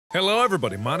Hello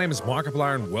everybody, my name is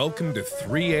Markiplier and welcome to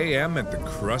 3 a.m. at the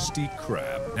Krusty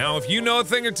Krab. Now if you know a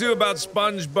thing or two about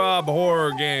SpongeBob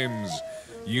horror games,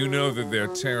 you know that they're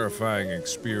terrifying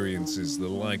experiences the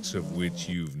likes of which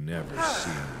you've never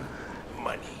seen.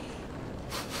 Money.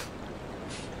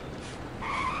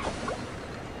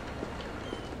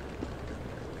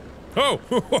 Oh,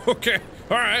 okay,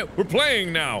 alright, we're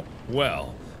playing now.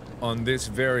 Well, on this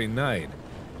very night,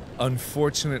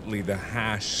 unfortunately, the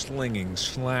hash-slinging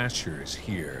slasher is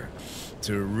here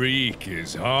to wreak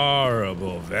his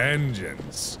horrible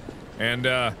vengeance. And,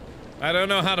 I don't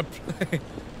know how to play.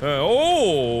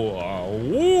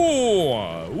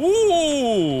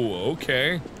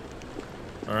 Okay.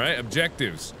 Alright,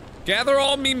 objectives. Gather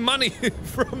all me money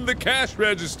from the cash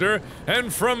register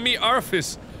and from me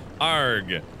arfice.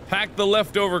 Arg. Pack the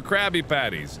leftover Krabby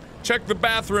Patties. Check the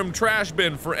bathroom trash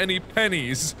bin for any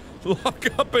pennies. Lock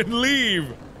up and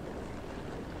leave.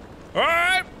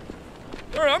 Alright.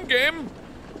 Alright, I'm game.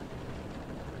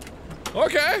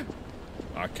 Okay.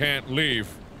 I can't leave.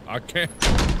 I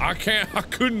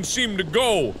couldn't seem to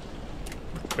go.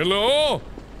 Hello?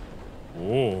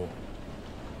 Oh.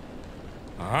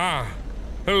 Ah.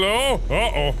 Hello?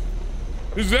 Uh-oh.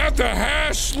 Is that the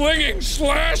hash-slinging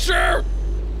slasher?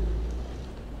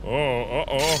 Oh,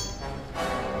 uh-oh.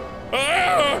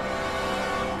 Ah!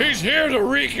 He's here to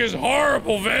wreak his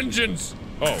horrible vengeance!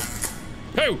 Oh.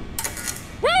 Hey!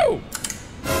 Woo!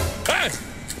 Hey!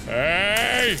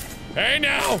 Hey! Hey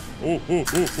now! Ooh, ooh,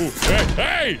 ooh, ooh.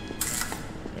 Hey!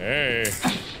 Hey! Hey!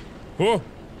 Oh!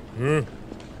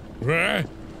 You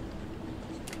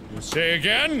say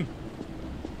again?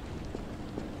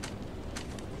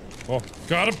 Oh,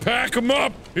 gotta pack him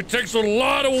up! It takes a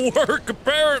lot of work,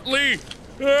 apparently!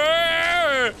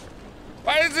 Ah!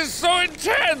 Why is this so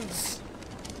intense?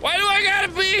 Why do I gotta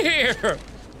be here?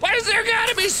 Why is there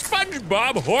gotta be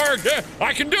SpongeBob horror?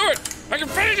 I can do it! I can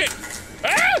finish it!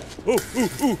 Ah!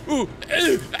 Ooh.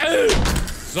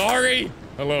 Sorry.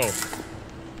 Hello.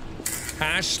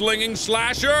 Hash-slinging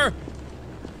slasher?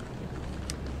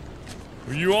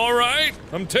 Are you alright?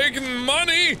 I'm taking the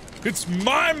money! It's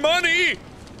my money!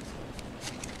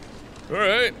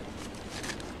 Alright.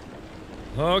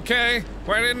 Okay.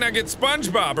 Why didn't I get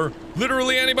SpongeBob or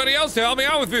literally anybody else to help me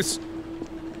out with this?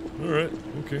 Alright,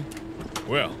 okay.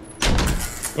 Well.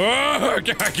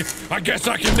 I guess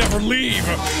I can never leave!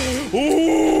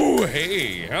 Ooh,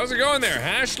 hey, how's it going there?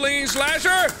 Hash-slinging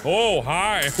slasher? Oh,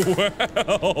 hi.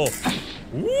 Well.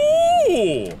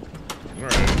 Ooh!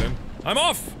 Alright then. I'm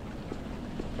off!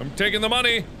 I'm taking the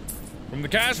money from the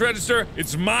cash register.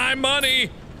 It's my money!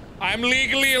 I'm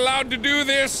legally allowed to do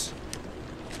this!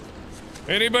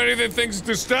 Anybody that thinks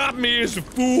to stop me is a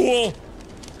fool!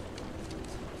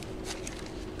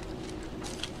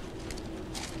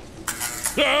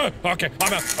 Okay,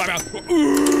 I'm out.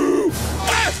 Ooh!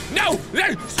 Ah! No!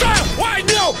 Stop! Why?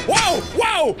 No!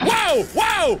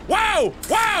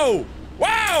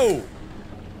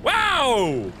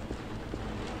 Whoa!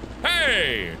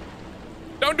 Hey!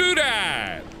 Don't do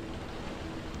that!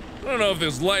 I don't know if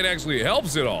this light actually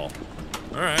helps at all.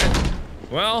 Alright.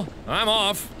 Well, I'm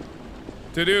off.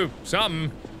 To do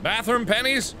something. Bathroom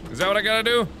pennies? Is that what I gotta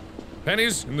do?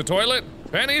 Pennies in the toilet?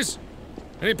 Pennies?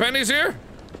 Any pennies here?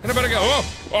 Anybody go? Oh!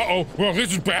 Uh-oh. Well,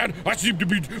 this is bad. I seem to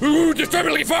be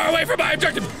disturbingly far away from my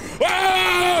objective.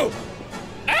 Oh!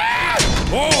 Ah!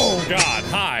 Oh, God.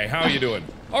 Hi. How you doing?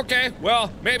 Okay.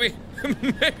 Well, maybe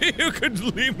you could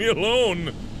leave me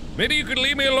alone. Maybe you could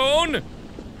leave me alone?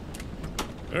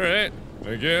 Alright.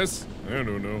 I guess. I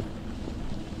don't know.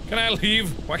 Can I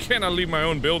leave? Why can't I leave my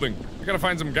own building? I gotta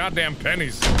find some goddamn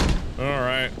pennies.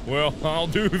 Alright, well, I'll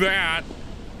do that.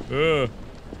 I'm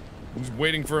just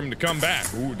waiting for him to come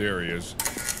back. Ooh, there he is.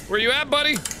 Where you at,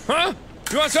 buddy? Huh?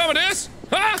 You want some of this?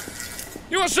 Huh?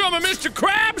 You want some of Mr.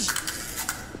 Krabs?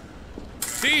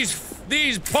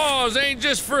 These paws ain't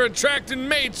just for attracting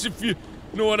mates, if you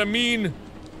know what I mean.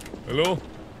 Hello?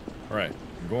 Alright,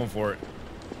 I'm going for it.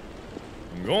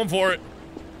 I'm going for it.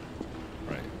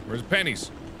 Alright, where's the pennies?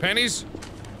 Pennies?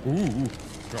 Ooh,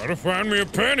 gotta find me a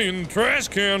penny in the trash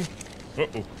can.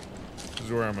 Uh-oh. This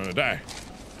is where I'm gonna die.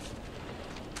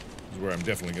 This is where I'm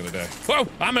definitely gonna die. Oh,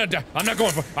 I'm gonna die. I'm not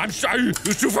going for. I'm sorry. It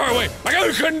was too far away.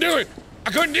 I couldn't do it. I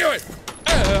couldn't do it.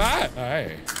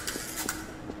 Hey.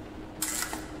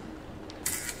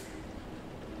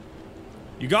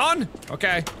 You gone?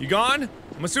 Okay. You gone?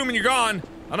 I'm assuming you're gone.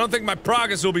 I don't think my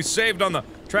progress will be saved on the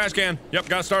trash can. Yep,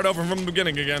 gotta start over from the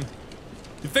beginning again.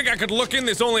 You think I could look in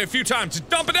this only a few times? Just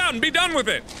dump it out and be done with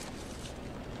it!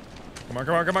 Come on.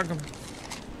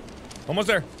 Almost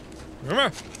there. Come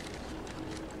on.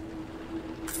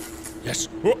 Yes.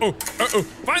 Uh-oh.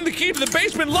 Find the key to the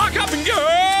basement, lock up, and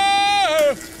go!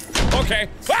 Okay.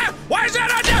 Ah! Why is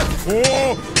that on you?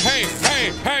 Whoa!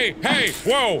 Hey!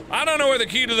 Whoa! I don't know where the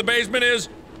key to the basement is.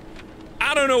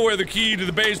 I don't know where the key to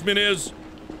the basement is.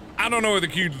 I don't know where the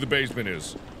key to the basement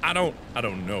is. I don't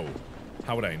know.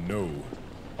 How would I know?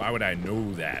 Why would I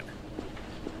know that?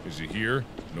 Is it here?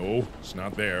 No, it's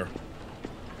not there.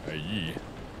 Aye.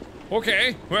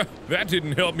 Okay, well, that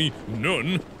didn't help me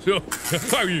none. So,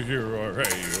 are you here? All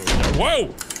right.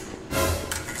 Whoa!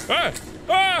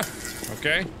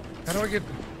 Okay. How do I get?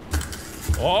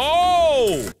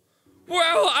 Oh!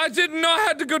 Well, I didn't know I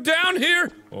had to go down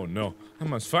here. Oh no, I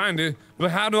must find it.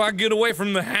 But how do I get away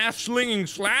from the half-slinging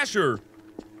slasher?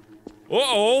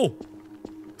 Uh-oh.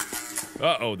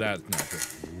 Uh-oh, that's not good.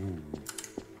 Ooh.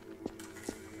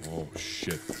 Oh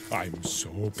shit, I'm so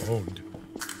boned.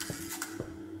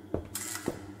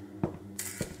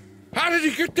 How did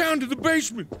he get down to the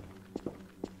basement?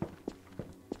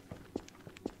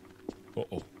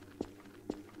 Uh-oh.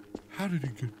 How did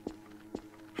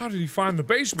he find the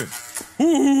basement?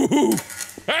 Ooh!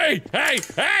 Hey!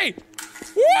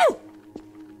 Woo!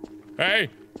 Hey!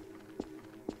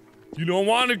 You don't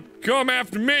want to come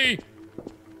after me!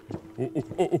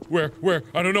 Where?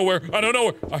 I don't know where.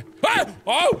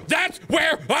 Oh, that's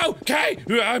where! Okay!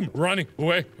 I'm running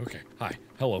away. Okay, hi.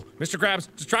 Hello. Mr. Krabs,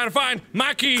 just trying to find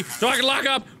my key so I can lock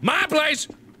up my place!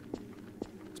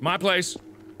 It's my place.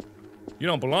 You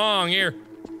don't belong here.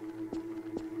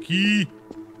 Key.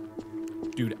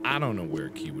 Dude, I don't know where a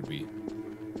key would be.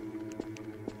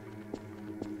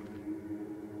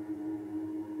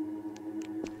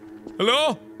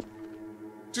 Hello?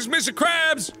 Just Mr.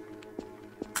 Krabs!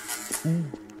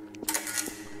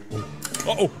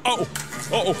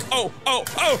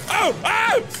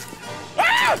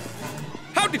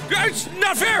 How did, it's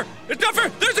not fair! It's not fair!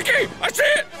 There's a key! I see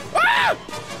it! Ah!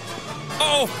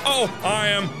 I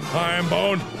am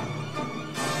boned.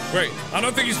 Wait, I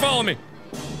don't think he's following me.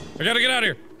 I gotta get out of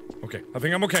here. Okay, I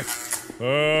think I'm okay.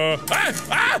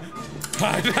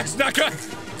 That's not good.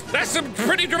 That's some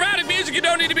pretty dramatic music. You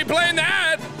don't need to be playing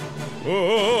that.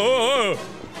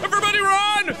 Everybody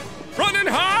run! Run and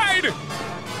hide!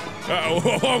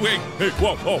 Wait. Hey,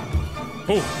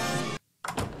 whoa.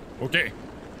 Okay.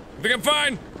 I think I'm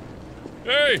fine.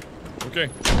 Hey. Okay.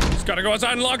 Just gotta go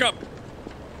outside and lock up.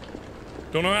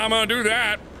 Don't know how I'm gonna do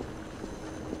that.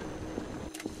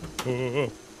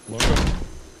 Lock up.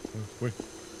 Wait.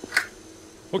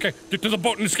 Okay, get to the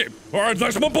boat and escape. Alright,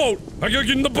 that's my boat. I gotta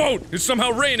get in the boat. It's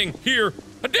somehow raining here.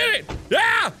 I did it!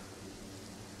 Yeah!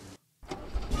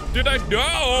 Did I?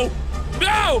 No!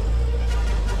 No!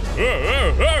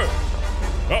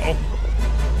 Uh-oh.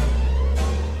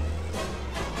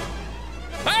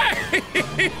 Hey!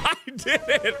 I did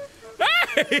it!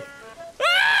 Hey!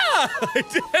 Ah!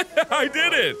 I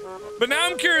did it! But now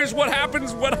I'm curious what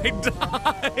happens when I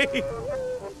die.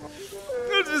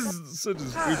 This is such a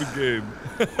stupid game.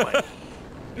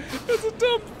 It's a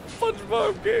dumb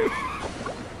SpongeBob game.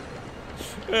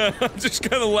 I'm just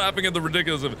kind of laughing at the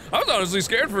ridiculous of it. I was honestly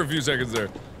scared for a few seconds there.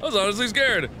 I was honestly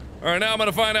scared. Alright, now I'm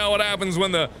gonna find out what happens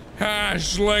when the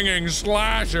hash-slinging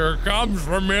slasher comes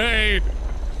for me.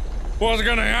 What's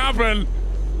gonna happen?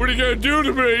 What are you gonna do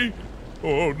to me?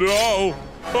 Oh no!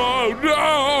 Oh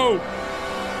no!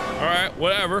 Alright,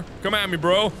 whatever. Come at me,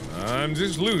 bro. I'm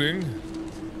just looting.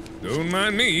 Don't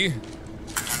mind me.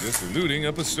 Just looting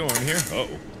up a storm here.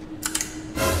 Uh-oh.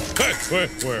 Hey,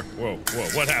 where? Whoa,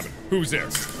 what happened? Who's there?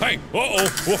 Hey, uh-oh,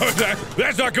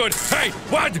 that's not good. Hey,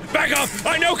 what? Back off!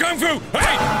 I know Kung Fu!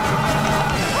 Hey!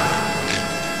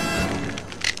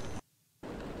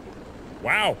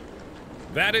 Wow.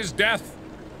 That is death.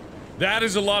 That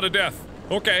is a lot of death.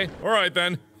 Okay, alright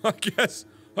then. I guess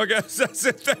that's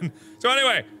it then. So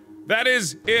anyway, that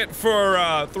is it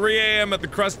for 3 a.m. at the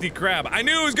Krusty Krab. I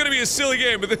knew it was gonna be a silly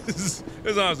game, but this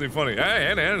is honestly funny.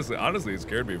 And honestly, it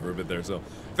scared me for a bit there, so.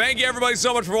 Thank you everybody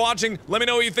so much for watching. Let me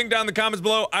know what you think down in the comments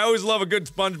below. I always love a good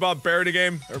SpongeBob parody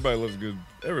game. Everybody loves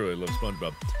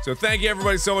SpongeBob. So thank you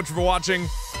everybody so much for watching.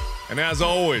 And as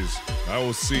always, I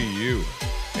will see you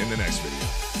in the next video.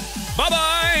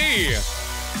 Bye-bye!